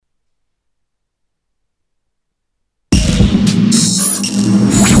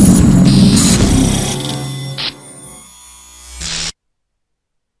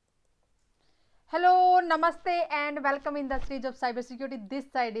Namaste and welcome in the stage of cybersecurity. This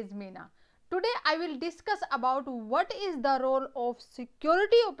side is Meena. Today I will discuss about what is the role of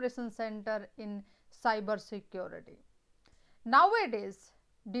Security Operations Center in cybersecurity. Nowadays,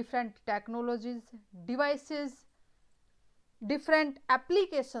 different technologies, devices, different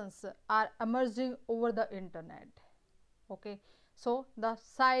applications are emerging over the internet. Okay, so the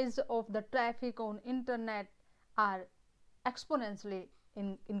size of the traffic on internet are exponentially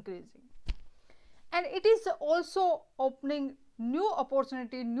increasing, and it is also opening new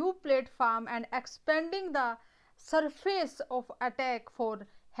opportunity, new platform, and expanding the surface of attack for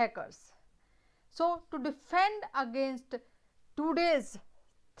hackers. So to defend against today's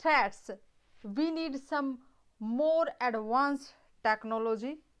threats, we need some more advanced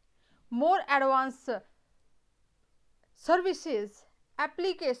technology, more advanced services,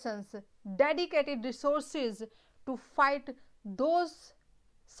 applications, dedicated resources to fight those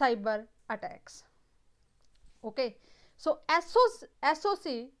cyber attacks. Okay, so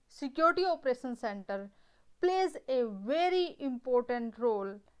SOC, Security Operations Center, plays a very important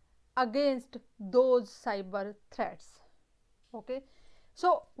role against those cyber threats. Okay,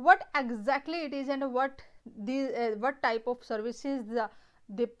 so what exactly it is and what type of services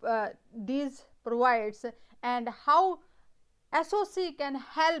these provides, and how SOC can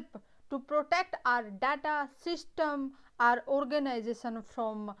help to protect our data system, our organization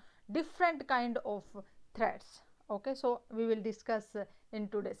from different kind of threats. Okay, so we will discuss in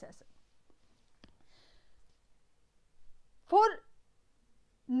today's session. For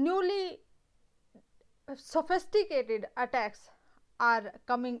newly sophisticated attacks are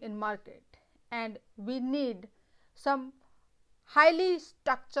coming in market, and we need some highly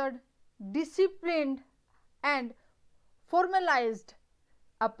structured, disciplined and formalized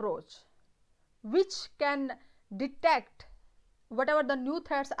approach which can detect whatever the new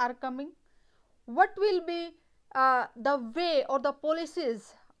threats are coming, what will be the way or the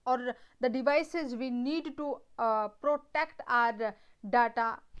policies or the devices we need to protect our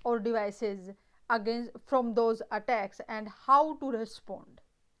data or devices against from those attacks, and how to respond.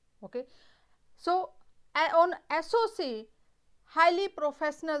 Okay, so on SOC, highly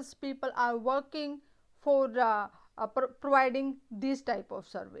professional people are working for providing this type of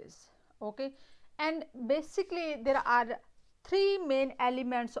service. Okay, and basically there are three main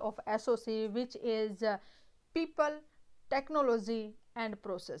elements of SOC, which is people, technology and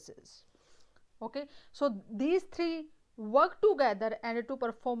processes. Okay, so these three work together and to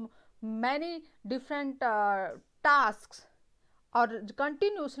perform many different tasks, or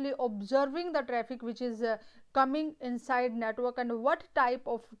continuously observing the traffic which is coming inside network, and what type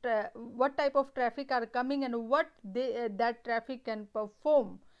of traffic are coming, and what that traffic can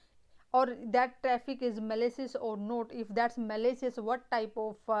perform, or that traffic is malicious or not. If that's malicious, what type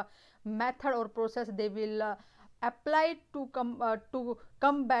of method or process they will apply to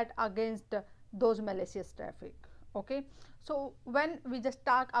combat against those malicious traffic. Okay, so when we just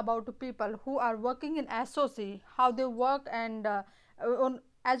talk about people who are working in SOC, how they work, and on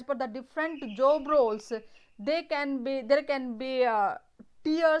as per the different job roles, there can be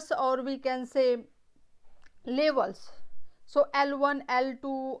tiers, or we can say levels. So L1, L2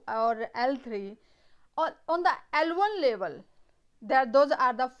 or L3. On the L1 level, those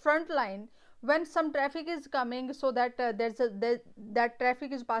are the front line. When some traffic is coming, so that that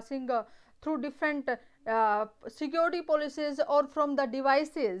traffic is passing through different security policies or from the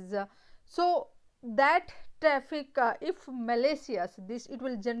devices, so that traffic, if malicious, this it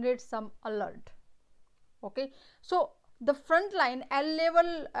will generate some alert. Okay, so the front line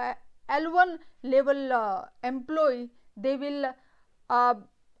L1 level employee, they will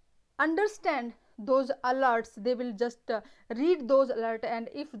understand those alerts, they will just read those alerts, and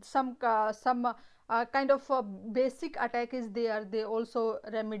if some kind of basic attack is there, they also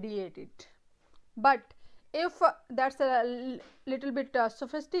remediate it. But if that's a little bit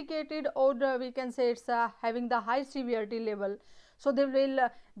sophisticated, or we can say it's having the high severity level, so they will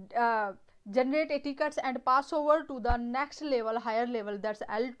generate etiquettes and pass over to the next level, higher level, that's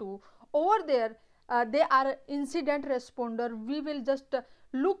L2. Over there they are incident responder. We will just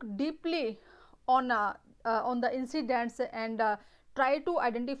look deeply on the incidents, and try to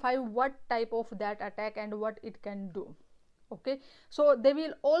identify what type of that attack and what it can do. Okay, so they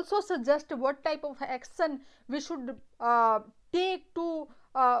will also suggest what type of action we should take to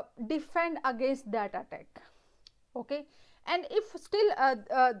defend against that attack. Okay, and if still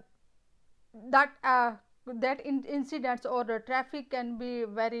that incidents or traffic can be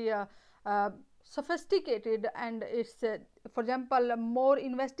very sophisticated, and it's for example more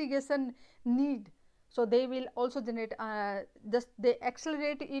investigation need, So they will also generate just they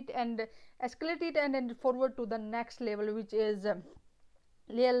accelerate it and escalate it and then forward to the next level, which is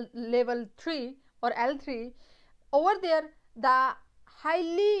level 3 or L3. Over there the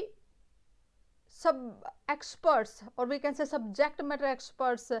highly sub experts, or we can say subject matter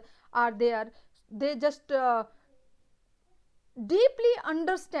experts, are there. They just deeply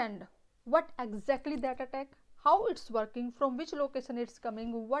understand what exactly that attack, how it's working, from which location it's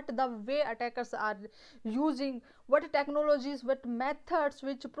coming, what the way attackers are using, what technologies, what methods,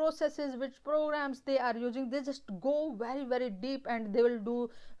 which processes, which programs they are using. They just go very very deep and they will do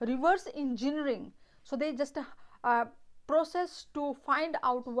reverse engineering. So they just process to find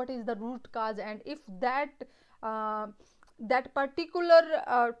out what is the root cause, and if that uh, that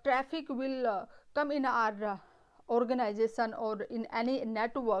particular traffic will come in our organization or in any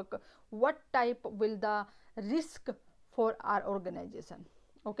network, what type will the risk for our organization.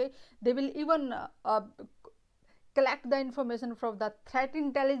 Okay, they will even collect the information from the threat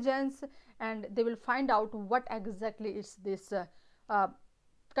intelligence, and they will find out what exactly is this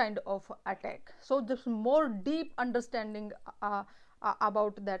kind of attack. So this more deep understanding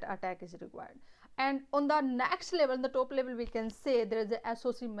about that attack is required. And on the next level, the top level, we can say there is a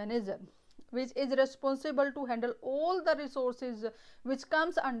SOC manager, which is responsible to handle all the resources which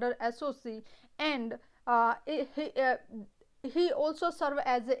comes under SOC, and he also serve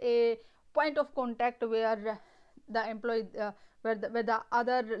as a point of contact where the employee where the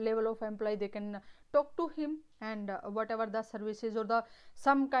other level of employee, they can talk to him, and whatever the services or the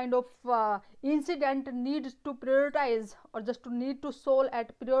some kind of incident needs to prioritize or just to need to solve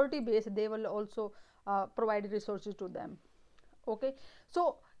at priority base, they will also provide resources to them. Okay,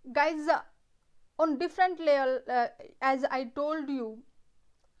 so guys, on different level, as I told you,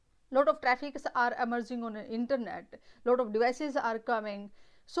 lot of traffics are emerging on the internet, lot of devices are coming.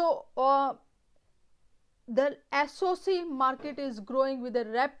 So the SOC market is growing with a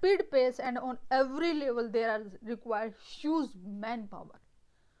rapid pace, and on every level there are required huge manpower,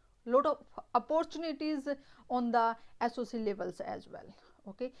 lot of opportunities on the SOC levels as well.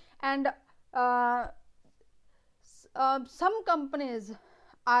 Okay, and uh, some companies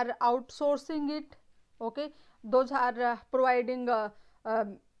are outsourcing it. Okay, those are providing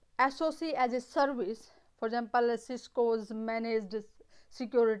SOC as a service. For example, Cisco's managed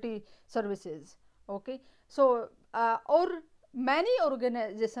security services. Okay, so or many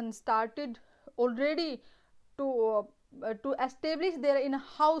organizations started already to establish their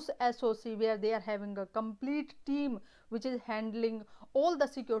in-house SOC, where they are having a complete team which is handling all the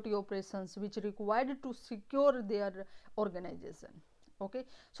security operations which required to secure their organization. Okay,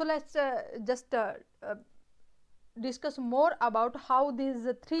 so let's just discuss more about how these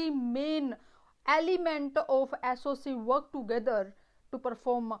three main element of SOC work together to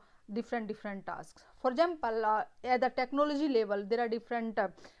perform different tasks. For example, at the technology level, there are different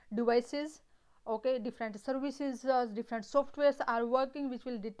devices. Okay, different services, different softwares are working which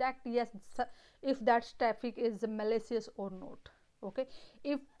will detect, yes, if that traffic is malicious or not. Okay,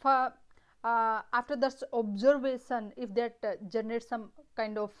 if after this observation, if that generates some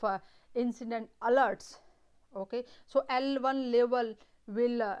kind of incident alerts. Okay, so L1 level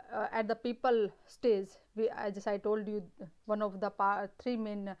will at the people stage, we, as I told you, one of the three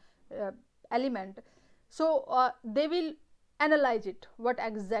main element. So they will analyze it, what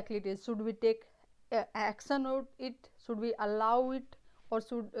exactly it is, should we take action on it, should we allow it, or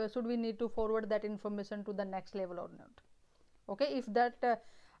should we need to forward that information to the next level or not. Okay, if that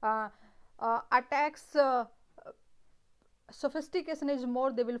attacks sophistication is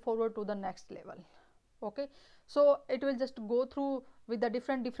more, they will forward to the next level. Okay, so it will just go through with the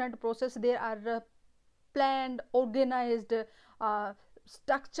different process. There are planned, organized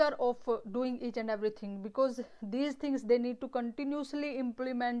structure of doing each and everything, because these things they need to continuously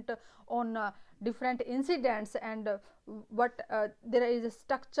implement on different incidents, and what there is a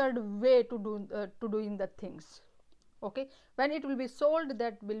structured way to doing the things. Okay, when it will be sold,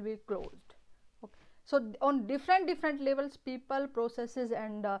 that will be closed. Okay, so on different levels, people, processes,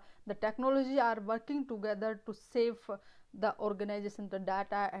 and the technology are working together to save the organization, the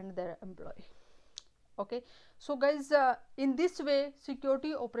data, and their employee. Okay, so guys, in this way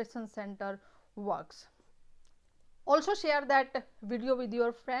security operations center works. Also share that video with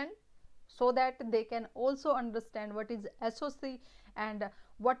your friend, so that they can also understand what is SOC and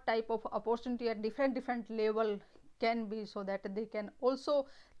what type of opportunity at different level can be, so that they can also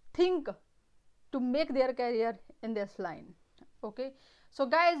think to make their career in this line. Okay, so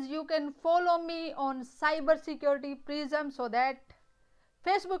guys, you can follow me on Cyber Security Prism, so that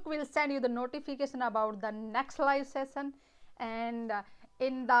Facebook will send you the notification about the next live session, and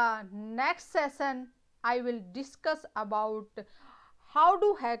in the next session I will discuss about how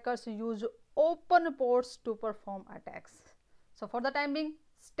do hackers use open ports to perform attacks. So for the time being,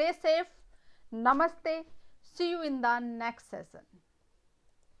 stay safe. Namaste. See you in the next session.